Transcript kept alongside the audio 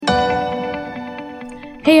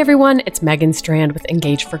Hey everyone, it's Megan Strand with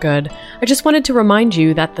Engage for Good. I just wanted to remind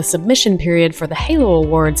you that the submission period for the Halo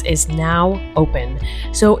Awards is now open.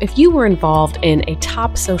 So if you were involved in a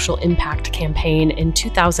top social impact campaign in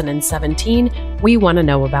 2017, we want to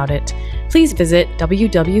know about it. Please visit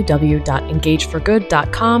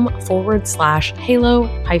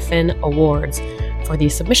www.engageforgood.com/Halo-Awards for the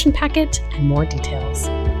submission packet and more details.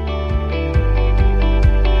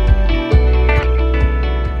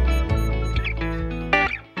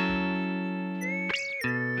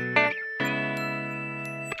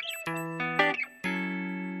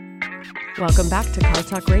 Welcome back to Cause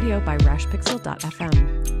Talk Radio by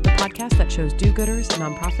RashPixel.fm, the podcast that shows do-gooders,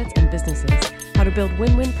 nonprofits, and businesses how to build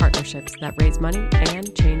win-win partnerships that raise money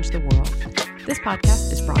and change the world. This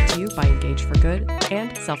podcast is brought to you by Engage for Good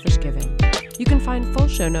and Selfish Giving. You can find full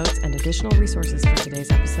show notes and additional resources for today's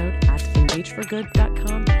episode at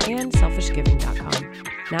engageforgood.com and selfishgiving.com.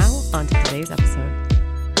 Now, on to today's episode.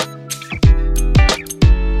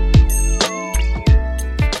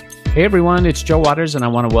 Hey everyone, it's Joe Waters, and I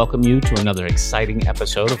want to welcome you to another exciting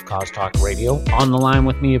episode of Cause Talk Radio. On the line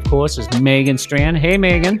with me, of course, is Megan Strand. Hey,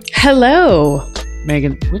 Megan. Hello.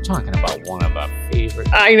 Megan, we're talking about one of our favorite...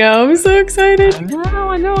 I know, I'm so excited.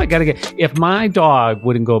 I know. I got to get... If my dog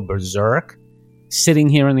wouldn't go berserk sitting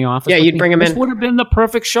here in the office... Yeah, you'd bring him in. This would have been the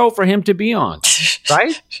perfect show for him to be on,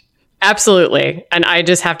 right? Absolutely. And I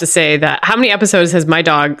just have to say that how many episodes has my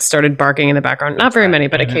dog started barking in the background? Not very many,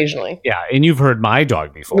 but occasionally. Yeah, and you've heard my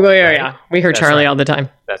dog before. Well, right? yeah. We heard Charlie all the time.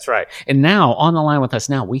 That's right. And now, on the line with us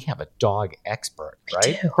now, we have a dog expert,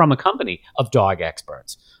 right? From a company of dog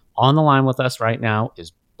experts. On the line with us right now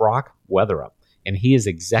is Brock Weatherup, and he is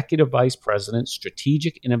Executive Vice President,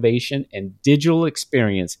 Strategic Innovation and Digital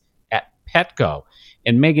Experience at Petco.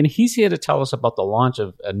 And Megan, he's here to tell us about the launch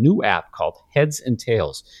of a new app called Heads and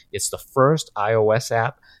Tails. It's the first iOS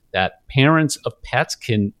app that parents of pets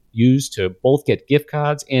can use to both get gift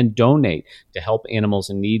cards and donate to help animals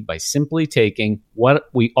in need by simply taking what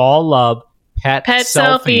we all love, pet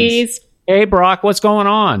selfies. Hey, Brock, what's going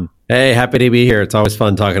on? Hey, happy to be here. It's always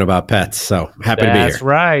fun talking about pets, so happy to be here. That's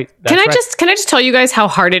right. Can I just tell you guys how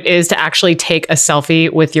hard it is to actually take a selfie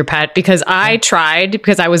with your pet? Because I tried,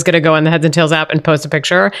 because I was going to go on the Heads and Tails app and post a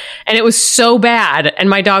picture, and it was so bad, and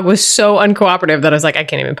my dog was so uncooperative that I was like, I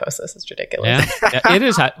can't even post this. It's ridiculous. Yeah, it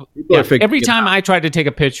is. Every time I tried to take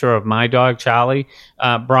a picture of my dog, Charlie,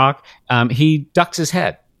 Brock, he ducks his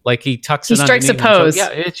head. Like he tucks it underneath. He strikes a pose. So, yeah,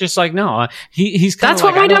 it's just like, no. He's kind That's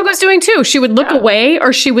what my dog was doing too. She would look away,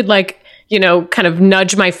 or she would kind of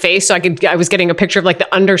nudge my face so I was getting a picture of like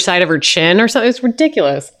the underside of her chin or something. It's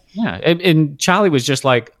ridiculous. Yeah. And Charlie was just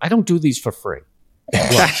like, I don't do these for free.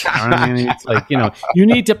 Look, I mean, it's like, you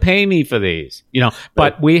need to pay me for these,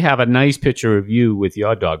 but we have a nice picture of you with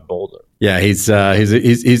your dog Boulder. Yeah, he's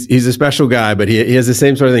a special guy, but he has the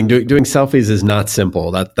same sort of thing. Doing selfies is not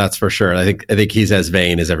simple. That's for sure. I think he's as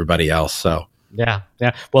vain as everybody else. So yeah.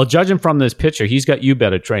 Well, judging from this picture, he's got you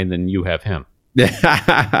better trained than you have him.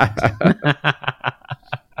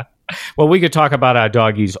 Well, we could talk about our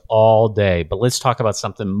doggies all day, but let's talk about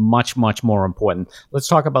something much, much more important. Let's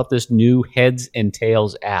talk about this new Heads and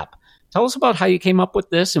Tails app. Tell us about how you came up with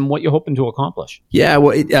this and what you're hoping to accomplish. Yeah,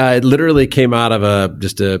 well, it literally came out of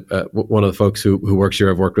one of the folks who works here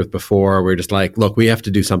I've worked with before. We're just like, look, we have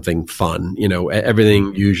to do something fun.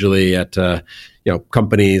 Everything usually at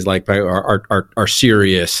companies like are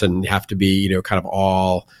serious and have to be kind of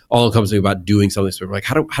all encompassing about doing something. So we're like,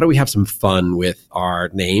 how do we have some fun with our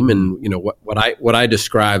name? And what I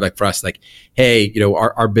describe, like for us, like, hey,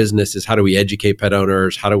 our business is how do we educate pet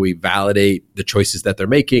owners? How do we validate the choices that they're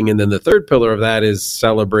making? And then the third pillar of that is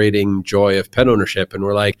celebrating joy of pet ownership. And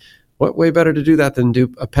we're like, what way better to do that than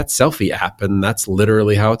do a pet selfie app? And that's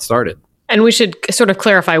literally how it started. And we should sort of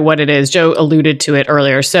clarify what it is. Joe alluded to it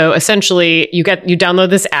earlier. So essentially, you download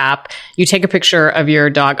this app, you take a picture of your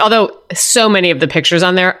dog. Although so many of the pictures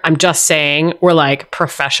on there, I'm just saying, were like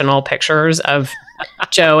professional pictures of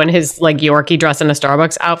Joe and his like Yorkie dressed in a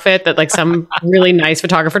Starbucks outfit that like some really nice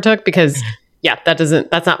photographer took. Because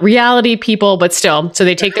that's not reality, people, but still. So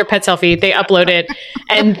they take their pet selfie, they upload it,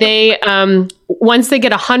 and they once they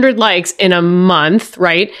get 100 likes in a month,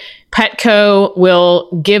 right? Petco will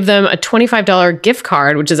give them a $25 gift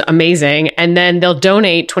card, which is amazing. And then they'll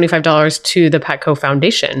donate $25 to the Petco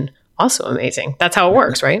Foundation. Also amazing. That's how it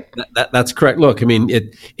works, right? That's correct. Look, I mean,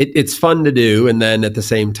 it's fun to do. And then at the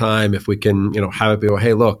same time, if we can, have it be,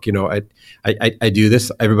 hey, look, I do this.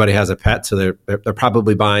 Everybody has a pet, so they're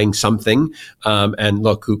probably buying something. And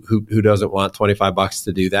look, who doesn't want $25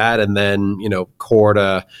 to do that? And then, core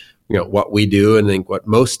to what we do, and I think what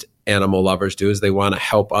most animal lovers do is they want to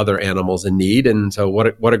help other animals in need. And so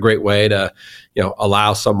what a great way to,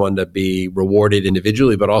 allow someone to be rewarded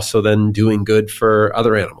individually, but also then doing good for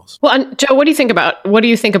other animals. Well, and Joe, what do you think about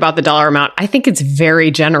the dollar amount? I think it's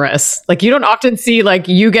very generous. Like, you don't often see like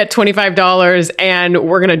you get $25 and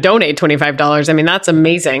we're going to donate $25. I mean, that's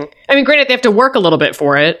amazing. I mean, granted, they have to work a little bit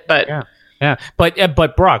for it, but Yeah,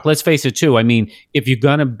 but Brock, let's face it too. I mean, if you're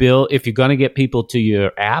gonna get people to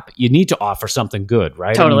your app, you need to offer something good,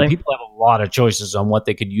 right? Totally. I mean, people have a lot of choices on what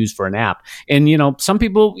they could use for an app, and some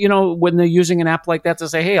people, when they're using an app like that, to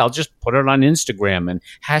say, hey, I'll just put it on Instagram and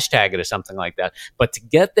hashtag it or something like that. But to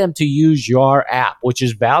get them to use your app, which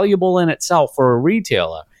is valuable in itself for a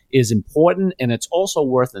retailer, is important, and it's also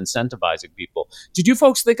worth incentivizing people. Did you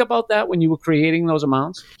folks think about that when you were creating those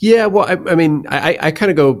amounts? Yeah, well, I mean, I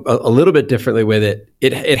kind of go a little bit differently with it.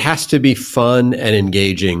 It has to be fun and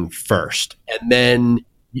engaging first, and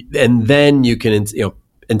then you can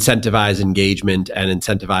incentivize engagement and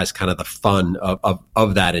incentivize kind of the fun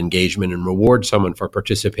of that engagement and reward someone for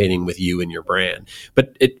participating with you and your brand.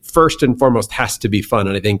 But it first and foremost has to be fun.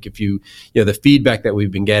 And I think if the feedback that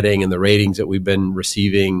we've been getting and the ratings that we've been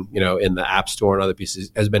receiving, in the App Store and other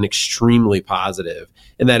pieces has been extremely positive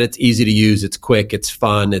in that it's easy to use, it's quick, it's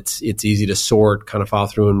fun, it's easy to sort, kind of follow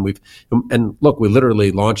through. And look, we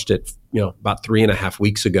literally launched it about 3.5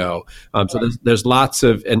 weeks ago. So there's lots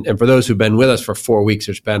of, and for those who've been with us for 4 weeks,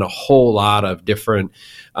 there's been a whole lot of different,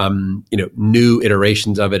 new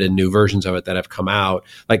iterations of it and new versions of it that have come out.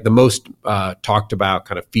 Like the most talked about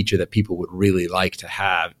kind of feature that people would really like to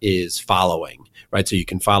have is following, right? So you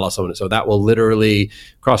can follow someone. So that will literally,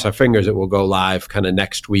 cross our fingers, it will go live kind of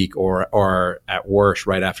next week or at worst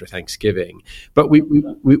right after Thanksgiving. But we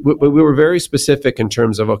were very specific in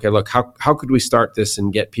terms of, okay, look, how could we start this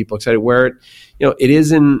and get people excited? Where it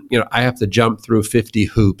isn't, I have to jump through 50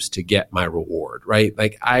 hoops to get my reward, right?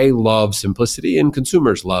 Like, I love simplicity and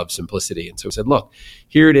consumers love simplicity. And so we said, look,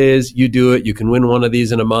 here it is. You do it. You can win one of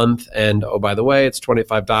these in a month. And oh, by the way, it's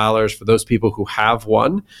 $25 for those people who have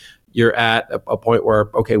one. You're at a point where,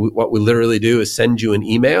 okay, what we literally do is send you an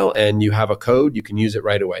email and you have a code. You can use it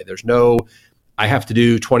right away. There's no, I have to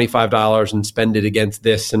do $25 and spend it against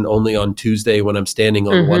this and only on Tuesday when I'm standing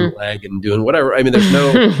on one leg and doing whatever. I mean, there's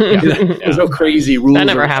no, there's no crazy rules. That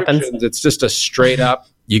never happens. It's just a straight up,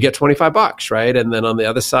 you get $25, right? And then on the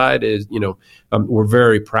other side is, we're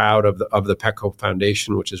very proud of the Petco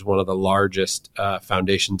Foundation, which is one of the largest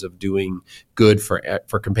foundations of doing good for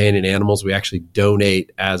companion animals. We actually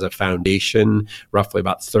donate as a foundation roughly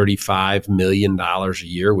about $35 million a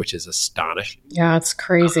year, which is astonishing. Yeah, it's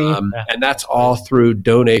crazy. And that's all through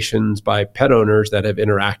donations by pet owners that have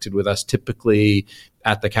interacted with us, typically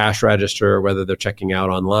at the cash register, or whether they're checking out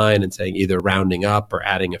online and saying either rounding up or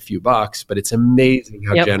adding a few bucks. But it's amazing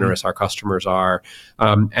how generous our customers are.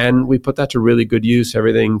 And we put that to really good use,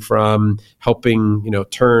 everything from helping,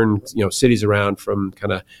 turn, cities around from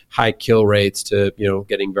kind of high kill rates to,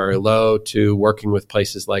 getting very low, to working with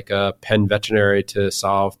places like Penn Veterinary to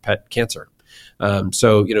solve pet cancer.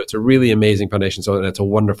 So, it's a really amazing foundation. So it's a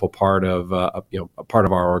wonderful part of, a part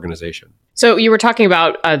of our organization. So you were talking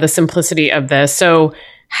about the simplicity of this. So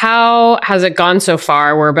how has it gone so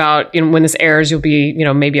far? We're about, when this airs, you'll be,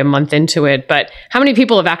 maybe a month into it, but how many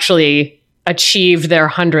people have actually achieved their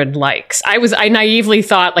 100 likes? I naively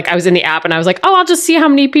thought, like, I was in the app and I was like, oh, I'll just see how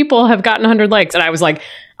many people have gotten 100 likes. And I was like,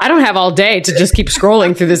 I don't have all day to just keep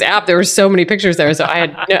scrolling through this app. There were so many pictures there. So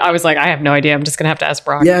I was like, I have no idea. I'm just going to have to ask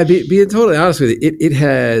Brock. Yeah, being totally honest with you, it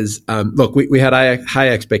has, look, we had high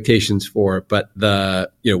expectations for it, but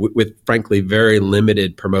with frankly very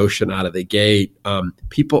limited promotion out of the gate,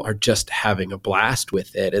 people are just having a blast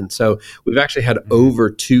with it. And so we've actually had over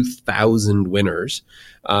 2,000 winners.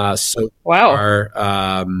 So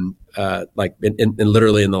wow. Like in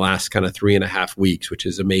literally in the last kind of 3.5 weeks, which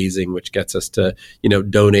is amazing, which gets us to,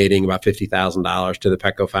 donating about $50,000 to the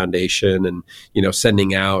Petco Foundation and,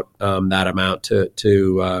 sending out that amount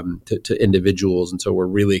to individuals. And so we're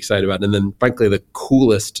really excited about it. And then frankly, the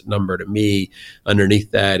coolest number to me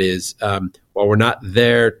underneath that is, while we're not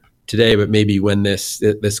there today, but maybe when this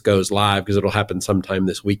goes live, because it'll happen sometime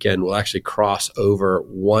this weekend, we'll actually cross over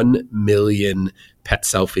 1 million pet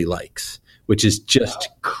selfie likes, which is just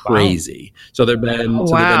crazy. Wow. So there've been,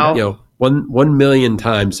 1 million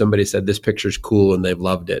times somebody said this picture's cool and they've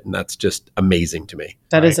loved it. And that's just amazing to me.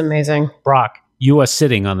 That is amazing. Brock, you are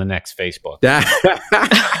sitting on the next Facebook. Pet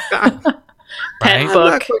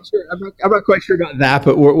book. I'm not quite sure about that,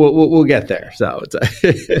 but we'll get there. So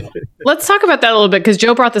let's talk about that a little bit, because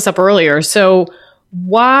Joe brought this up earlier. So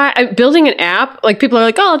why building an app? Like people are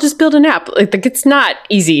like, oh, I'll just build an app. Like it's not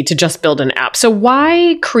easy to just build an app. So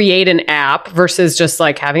why create an app versus just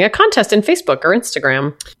like having a contest in Facebook or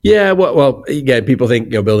Instagram? Yeah, well, again, people think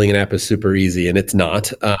building an app is super easy, and it's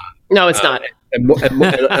not. No, it's not. And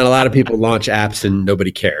a lot of people launch apps and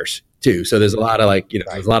nobody cares too. So there's a lot of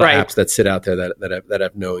there's a lot of apps that sit out there that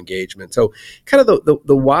have no engagement. So kind of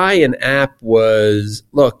the why an app was,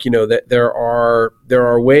 look, that there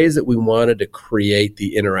are ways that we wanted to create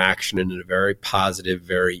the interaction in a very positive,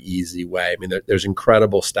 very easy way. I mean, there's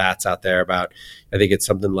incredible stats out there about, I think it's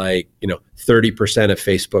something like 30% of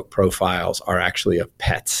Facebook profiles are actually of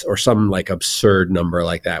pets, or some like absurd number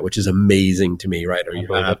like that, which is amazing to me, right? Or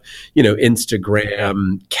you have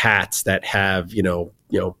Instagram cats that have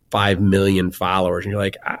 5 million followers, and you're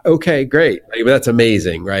like, okay, great, that's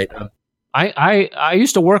amazing, right? I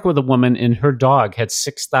used to work with a woman, and her dog had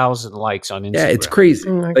 6,000 likes on Instagram. Yeah, it's crazy.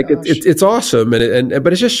 Oh it's awesome, and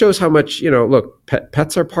but it just shows how much look,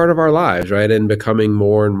 pets are part of our lives, right? And becoming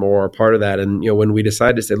more and more part of that. And when we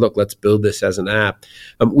decided to say, look, let's build this as an app,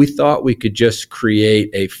 we thought we could just create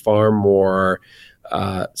a far more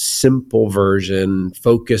simple version,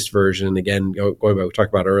 focused version. Again, going back, we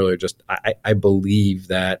talked about earlier, just I believe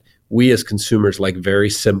that we as consumers like very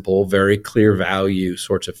simple, very clear value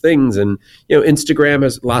sorts of things. And Instagram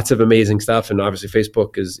has lots of amazing stuff, and obviously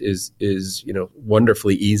Facebook is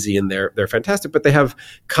wonderfully easy, and they're fantastic, but they have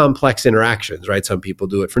complex interactions, right? Some people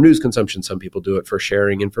do it for news consumption, some people do it for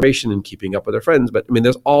sharing information and keeping up with their friends. But I mean,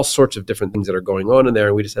 there's all sorts of different things that are going on in there,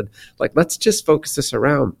 and we just said, like, let's just focus this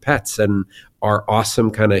around pets and our awesome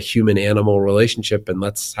kind of human-animal relationship, and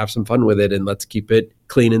let's have some fun with it, and let's keep it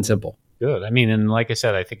clean and simple. Good. I mean, and like I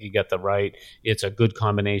said, I think you got the right. It's a good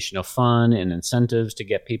combination of fun and incentives to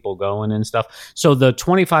get people going and stuff. So the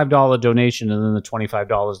 $25 donation and then the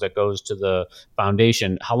 $25 that goes to the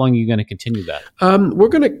foundation, how long are you going to continue that? We're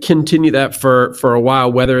going to continue that for a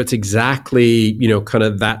while, whether it's exactly, kind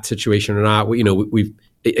of that situation or not. We've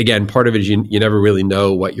again, part of it is you never really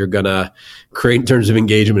know what you're going to create in terms of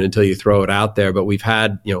engagement until you throw it out there. But we've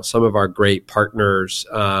had, some of our great partners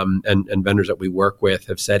and vendors that we work with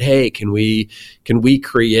have said, hey, can we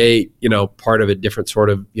create, part of a different sort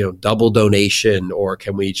of, double donation, or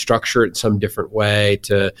can we structure it in some different way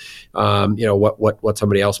to, what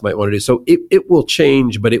somebody else might want to do. So it will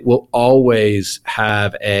change, but it will always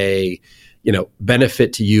have a,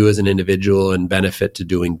 benefit to you as an individual and benefit to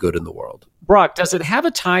doing good in the world. Brock, does it have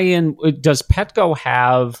a tie-in? Does Petco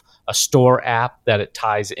have a store app that it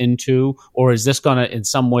ties into, or is this going to, in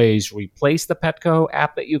some ways, replace the Petco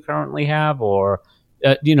app that you currently have, or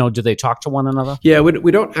do they talk to one another? Yeah,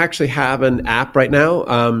 we don't actually have an app right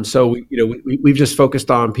now. So we've just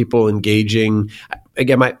focused on people engaging.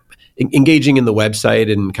 Again, engaging in the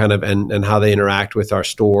website and kind of and how they interact with our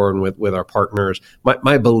store and with our partners.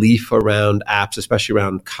 My belief around apps, especially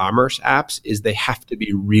around commerce apps, is they have to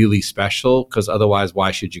be really special, because otherwise, why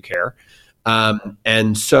should you care?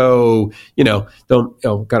 And so,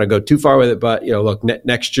 don't gotta go too far with it, but look,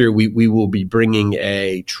 next year we will be bringing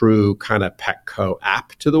a true kind of Petco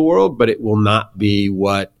app to the world, but it will not be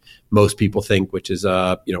what most people think, which is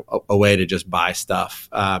a way to just buy stuff.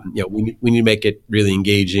 We need to make it really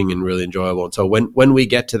engaging and really enjoyable. And so when we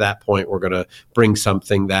get to that point, we're going to bring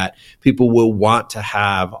something that people will want to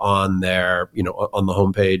have on their, on the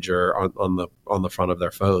homepage or on the front of their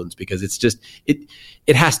phones, because it's just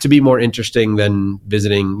it has to be more interesting than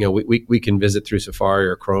visiting. We can visit through Safari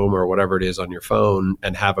or Chrome or whatever it is on your phone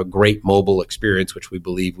and have a great mobile experience, which we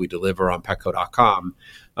believe we deliver on Petco.com.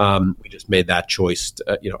 We just made that choice,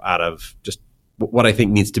 out of just what I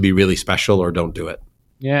think needs to be really special, or don't do it.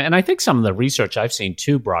 Yeah, and I think some of the research I've seen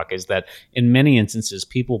too, Brock, is that in many instances,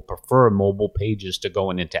 people prefer mobile pages to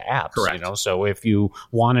going into apps. Correct. So if you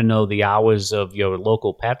want to know the hours of your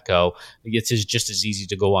local Petco, it's just as easy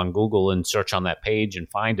to go on Google and search on that page and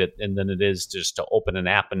find it, and than it is just to open an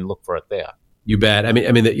app and look for it there. You bet. I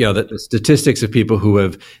mean, the statistics of people who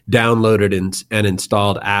have downloaded and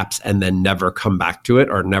installed apps and then never come back to it,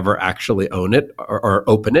 or never actually own it or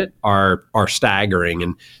open it, are staggering.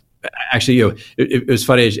 And actually, it was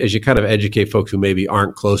funny as you kind of educate folks who maybe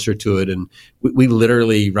aren't closer to it. And we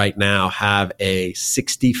literally right now have a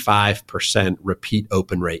 65% repeat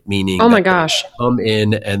open rate, meaning, oh my gosh, come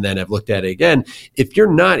in and then have looked at it again. If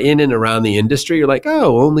you're not in and around the industry, you're like,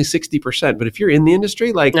 oh, only 60%. But if you're in the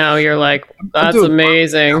industry, like, no, you're like, that's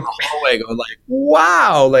amazing. Going like,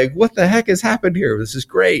 wow, like what the heck has happened here? This is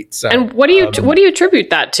great. So, and what do you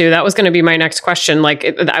attribute that to? That was going to be my next question. Like,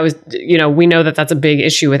 we know that that's a big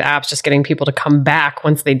issue with apps, just getting people to come back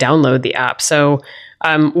once they download the app. So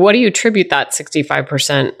what do you attribute that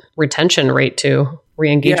 65% retention rate to?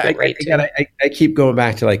 re-engagement rate too. I keep going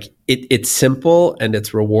back to like it's simple and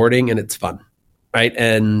it's rewarding and it's fun, right?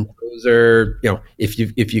 And those are,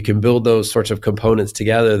 if you can build those sorts of components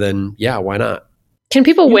together, then yeah, why not? Can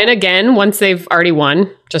people win again once they've already won?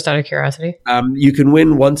 Just out of curiosity. You can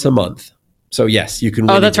win once a month. So yes, you can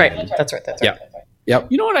win. Oh, that's right. That's right. Yeah. Yep.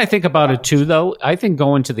 You know what I think about it too, though? I think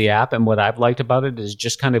going to the app, and what I've liked about it is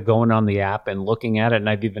just kind of going on the app and looking at it. And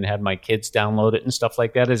I've even had my kids download it and stuff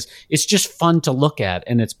like that. It's just fun to look at,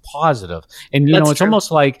 and it's positive. And it's true.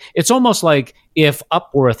 almost like if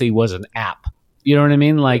Upworthy was an app. You know what I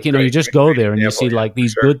mean? Like you just go there and you see like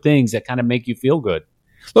these good things that kind of make you feel good.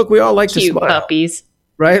 Look, we all like to smile, puppies,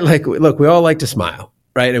 right? Like, look, we all like to smile.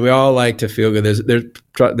 Right. And we all like to feel good.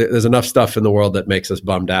 There's enough stuff in the world that makes us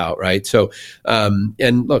bummed out. Right. So,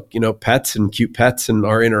 and look, pets and cute pets and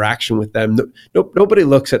our interaction with them. Nobody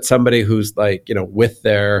looks at somebody who's like, with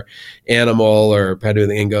their animal or pet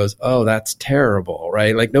and goes, oh, that's terrible.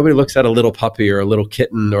 Right. Like nobody looks at a little puppy or a little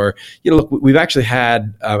kitten or, look, we've actually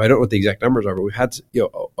had, I don't know what the exact numbers are, but we've had,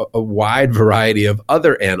 a wide variety of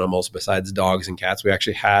other animals besides dogs and cats. We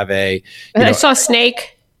actually have I saw a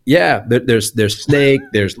snake. Yeah, there's snake,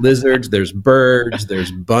 there's lizards, there's birds,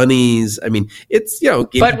 there's bunnies. I mean, it's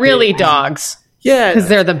but really dogs. Yeah, because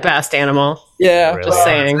they're the best animal. Yeah, really. Just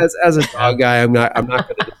saying. As a dog guy, I'm not going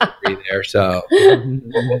to disagree there. So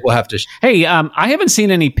we'll have to. Hey, I haven't seen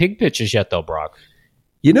any pig pictures yet, though, Brock.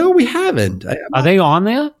 We haven't. Are they on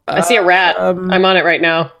there? I see a rat. I'm on it right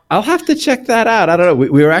now. I'll have to check that out. I don't know. We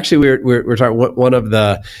were talking. One of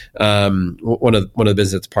the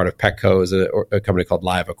businesses that's part of Petco is a company called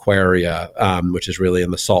Live Aquaria, which is really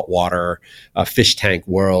in the saltwater fish tank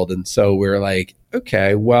world. And so we're like,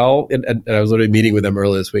 okay, well, and I was literally meeting with them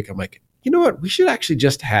earlier this week. I'm like, you know what? We should actually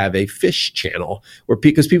just have a fish channel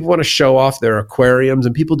because people want to show off their aquariums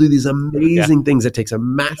and people do these amazing things that takes a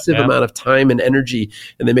massive amount of time and energy,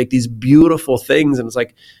 and they make these beautiful things. And it's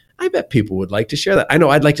like, I bet people would like to share that. I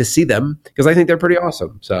know I'd like to see them because I think they're pretty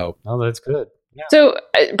awesome. So, that's good. Yeah. So,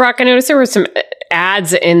 Brock, I noticed there were some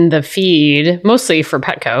ads in the feed, mostly for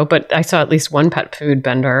Petco, but I saw at least one pet food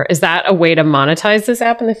vendor. Is that a way to monetize this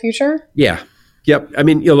app in the future? Yeah. Yep. I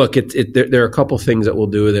mean, look, there are a couple things that we'll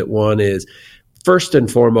do with it. One is, first and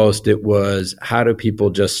foremost, it was how do people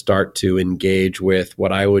just start to engage with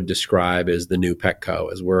what I would describe as the new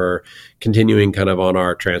Petco, as we're continuing kind of on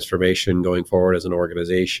our transformation going forward as an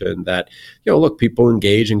organization that, look, people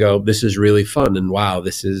engage and go, this is really fun. And wow,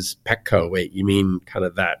 this is Petco. Wait, you mean kind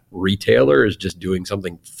of that retailer is just doing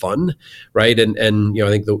something fun, right? And I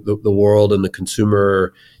think the world and the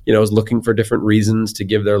consumer, is looking for different reasons to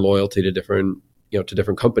give their loyalty to different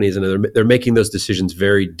companies, and they're making those decisions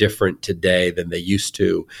very different today than they used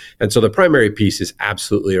to. And so the primary piece is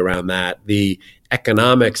absolutely around that. The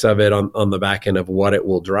economics of it on the back end of what it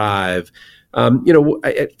will drive.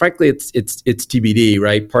 Frankly, it's TBD,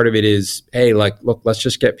 right? Part of it is, hey, like, look, let's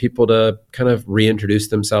just get people to kind of reintroduce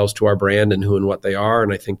themselves to our brand and who and what they are.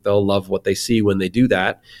 And I think they'll love what they see when they do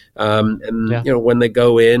that. When they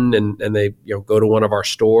go in and they, go to one of our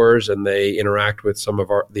stores and they interact with some of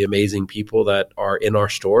the amazing people that are in our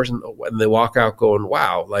stores, and when they walk out going,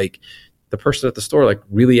 wow, like the person at the store, like,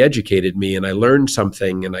 really educated me and I learned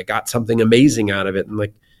something and I got something amazing out of it. And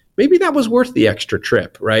like, maybe that was worth the extra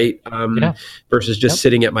trip, right? Versus just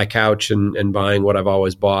sitting at my couch and buying what I've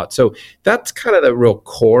always bought. So that's kind of the real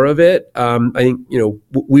core of it. I think,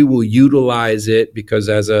 we will utilize it because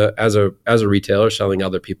as a retailer selling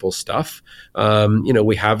other people's stuff,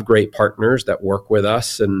 we have great partners that work with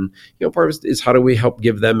us, and, part of it is how do we help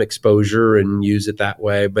give them exposure and use it that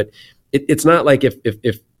way. But it's not like if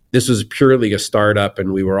this was purely a startup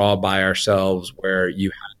and we were all by ourselves where you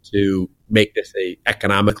had to make this a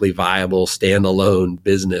economically viable standalone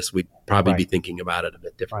business, we'd probably be thinking about it a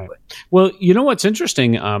bit differently. Right. Well, what's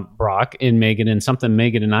interesting, Brock and Megan, and something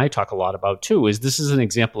Megan and I talk a lot about too, is this is an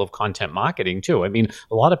example of content marketing too. I mean,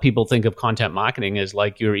 a lot of people think of content marketing as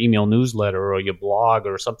like your email newsletter or your blog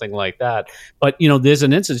or something like that. But, there's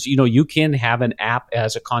an instance, you can have an app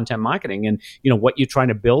as a content marketing. And, what you're trying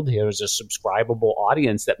to build here is a subscribable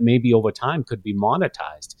audience that maybe over time could be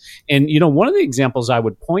monetized. And, one of the examples I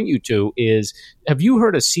would point you to is, have you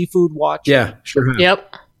heard of Seafood Watch? Yeah, sure have.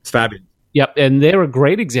 Yep. It's fabulous. Yep. And they're a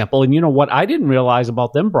great example. And what I didn't realize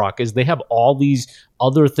about them, Brock, is they have all these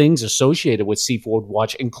other things associated with Seafood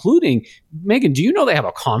Watch, including, Megan, do you know they have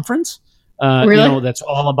a conference? Really? That's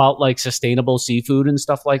all about like sustainable seafood and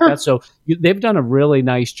stuff like that. So they've done a really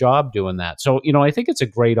nice job doing that. So, I think it's a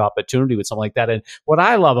great opportunity with something like that. And what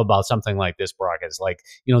I love about something like this, Brock, is like,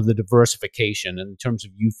 the diversification in terms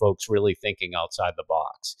of you folks really thinking outside the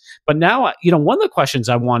box. But now, one of the questions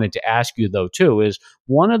I wanted to ask you though, too, is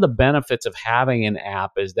one of the benefits of having an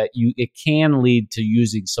app is that it can lead to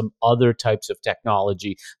using some other types of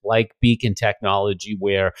technology like beacon technology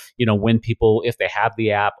where, when people, if they have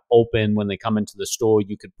the app open, when they come into the store,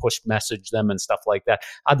 you could push message them and stuff like that.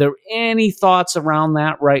 Are there any thoughts around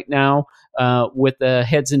that right now with the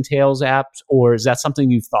Heads and Tails apps, or is that something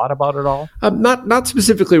you've thought about at all? Not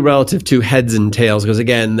specifically relative to Heads and Tails, because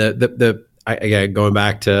again, again, going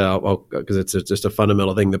back to, because it's just a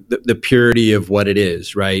fundamental thing, the purity of what it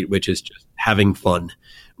is, right? Which is just having fun,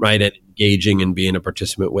 right? And engaging and being a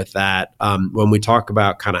participant with that. When we talk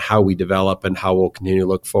about kind of how we develop and how we'll continue to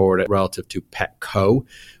look forward relative to Petco,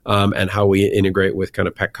 and how we integrate with kind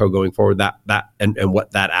of Petco going forward, that and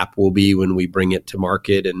what that app will be when we bring it to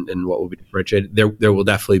market and what will be differentiated, there will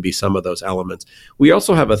definitely be some of those elements. We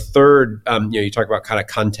also have a third, you talk about kind of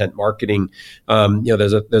content marketing.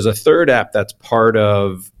 There's a third app that's part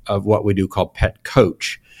of what we do called Pet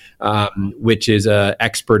Coach. Which is a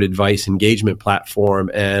expert advice engagement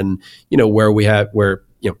platform, and where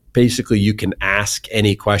basically you can ask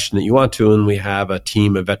any question that you want to, and we have a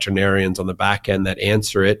team of veterinarians on the back end that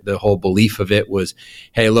answer it. The whole belief of it was,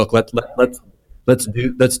 hey, look, let's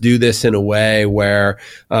do this in a way where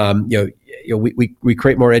we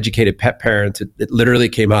create more educated pet parents. It literally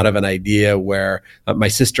came out of an idea where my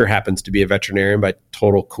sister happens to be a veterinarian by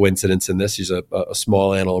total coincidence in this. She's a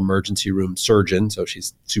small animal emergency room surgeon, so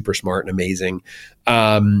she's super smart and amazing.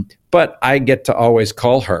 But I get to always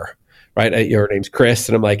call her, right? Her name's Chris,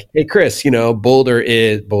 and I'm like, hey, Chris, Boulder,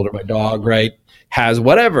 my dog, right? Has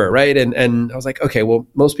whatever, right? And I was like, okay, well,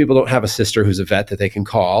 most people don't have a sister who's a vet that they can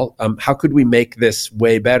call. How could we make this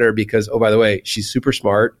way better? Because, oh, by the way, she's super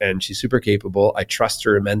smart and she's super capable. I trust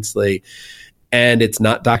her immensely. And it's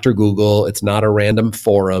not Dr. Google. It's not a random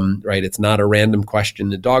forum, right? It's not a random question in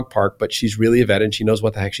the dog park, but she's really a vet and she knows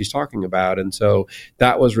what the heck she's talking about. And so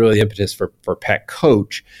that was really the impetus for Pet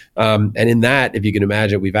Coach. And in that, if you can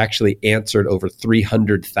imagine, we've actually answered over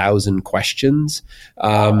 300,000 questions.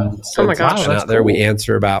 Oh my gosh, out there, we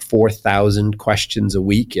answer about 4,000 questions a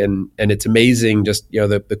week. And it's amazing just,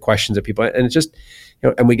 the questions that people, and it's just,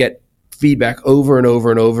 and we get feedback over and over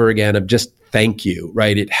and over again of just thank you,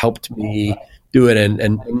 right? It helped me do it. And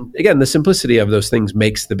again, the simplicity of those things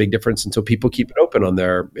makes the big difference. And so people keep it open on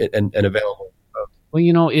there and available.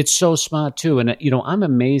 Well, it's so smart too. And, I'm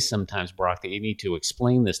amazed sometimes, Brock, that you need to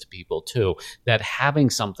explain this to people too, that having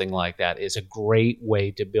something like that is a great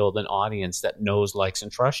way to build an audience that knows, likes,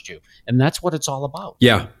 and trusts you. And that's what it's all about.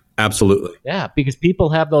 Yeah, absolutely. Yeah, because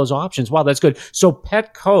people have those options. Wow, that's good. So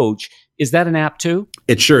Pet Coach, is that an app too?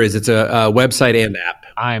 It sure is. It's a website and app.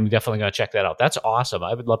 I'm definitely going to check that out. That's awesome.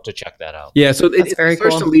 I would love to check that out. Yeah, so it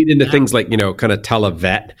starts to lead into Yeah. things like, kind of tell a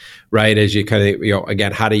vet, right? As you kind of,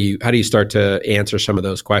 again, how do you start to answer some of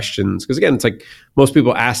those questions? Because again, it's like most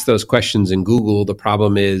people ask those questions in Google. The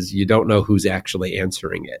problem is you don't know who's actually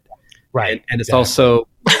answering it. Right. And it's also,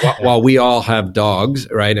 while we all have dogs,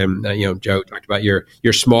 right? And, Joe talked about your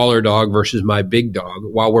smaller dog versus my big dog.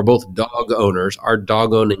 While we're both dog owners, our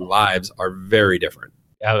dog owning lives are very different.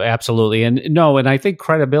 Absolutely. And I think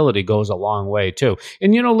credibility goes a long way too.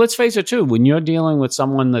 And, let's face it too, when you're dealing with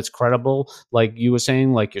someone that's credible, like you were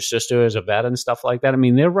saying, like your sister is a vet and stuff like that, I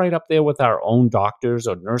mean, they're right up there with our own doctors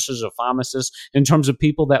or nurses or pharmacists in terms of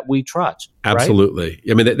people that we trust. Absolutely.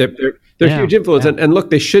 Right? I mean, they're huge influence. Yeah. And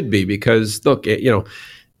look, they should be, because look,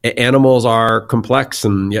 animals are complex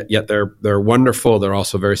and yet they're wonderful. They're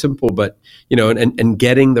also very simple, but and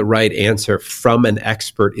getting the right answer from an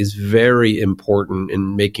expert is very important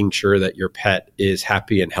in making sure that your pet is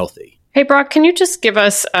happy and healthy. Hey, Brock, can you just give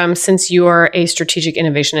us, since you are a strategic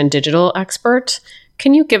innovation and digital expert,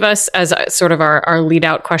 can you give us, as sort of our lead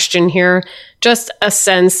out question here, just a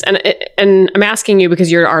sense, and I'm asking you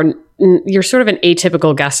because you're sort of an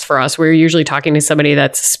atypical guest for us. We're usually talking to somebody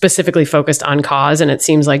that's specifically focused on cause, and it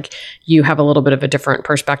seems like you have a little bit of a different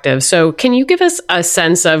perspective. So can you give us a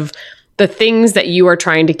sense of the things that you are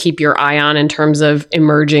trying to keep your eye on in terms of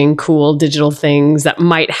emerging cool digital things that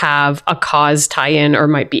might have a cause tie-in or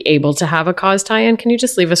might be able to have a cause tie-in? Can you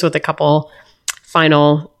just leave us with a couple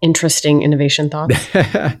final interesting innovation thoughts?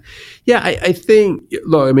 Yeah, I think,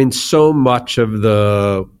 look, I mean, so much of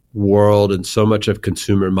the world and so much of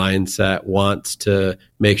consumer mindset wants to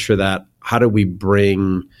make sure that how do we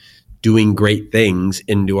bring doing great things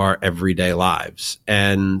into our everyday lives?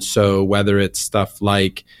 And so whether it's stuff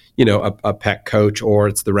like, a pet coach, or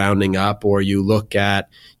it's the Rounding Up, or you look at,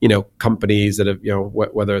 companies that have,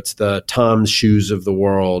 whether it's the Tom's Shoes of the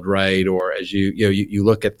world, right? Or as you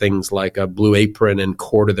look at things like a Blue Apron, and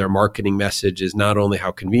core to their marketing message is not only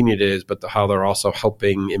how convenient it is, but how they're also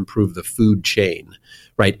helping improve the food chain,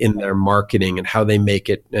 right, in their marketing and how they make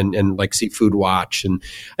it, and like Seafood Watch. And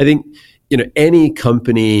I think, any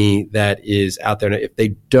company that is out there, if they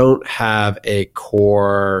don't have a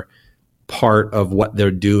core part of what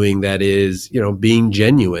they're doing that is, being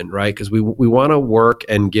genuine, right? Because we want to work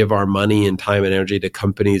and give our money and time and energy to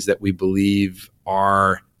companies that we believe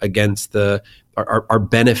are against are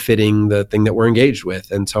benefiting the thing that we're engaged with.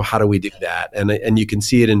 And so how do we do that? And you can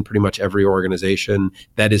see it in pretty much every organization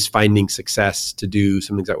that is finding success to do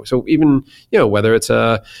something that way. So even, whether it's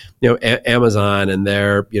Amazon and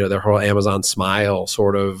their whole Amazon Smile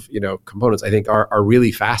sort of, components, I think are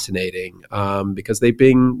really fascinating because they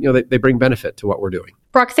bring benefit to what we're doing.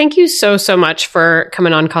 Brock, thank you so much for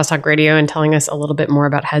coming on Cost Talk Radio and telling us a little bit more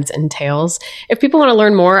about Heads and Tails. If people want to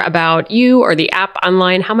learn more about you or the app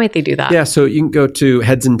online, how might they do that? Yeah, so you can go to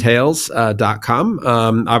headsandtails.com.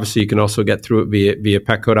 Obviously, you can also get through it via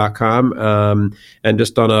petco.com. And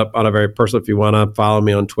just on a very personal, if you want to follow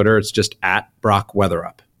me on Twitter, it's just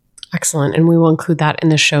 @BrockWeatherUp. Excellent. And we will include that in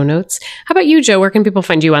the show notes. How about you, Joe? Where can people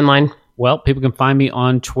find you online? Well, people can find me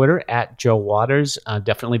on Twitter @Joe Waters.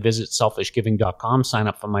 Definitely visit selfishgiving.com. Sign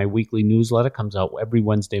up for my weekly newsletter. Comes out every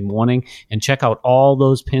Wednesday morning. And check out all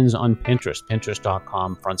those pins on Pinterest,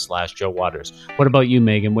 pinterest.com/Joe Waters. What about you,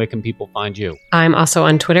 Megan? Where can people find you? I'm also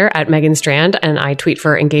on Twitter @Megan Strand, and I tweet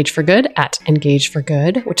for Engage for Good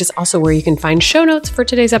 @EngageForGood, which is also where you can find show notes for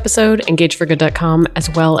today's episode, engageforgood.com,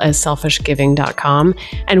 as well as selfishgiving.com.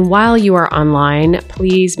 And while you are online,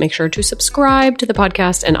 please make sure to subscribe to the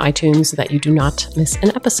podcast and iTunes so that you do not miss an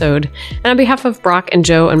episode. And on behalf of Brock and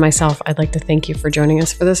Joe and myself, I'd like to thank you for joining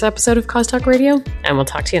us for this episode of Cost Talk Radio, and we'll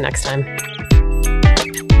talk to you next time.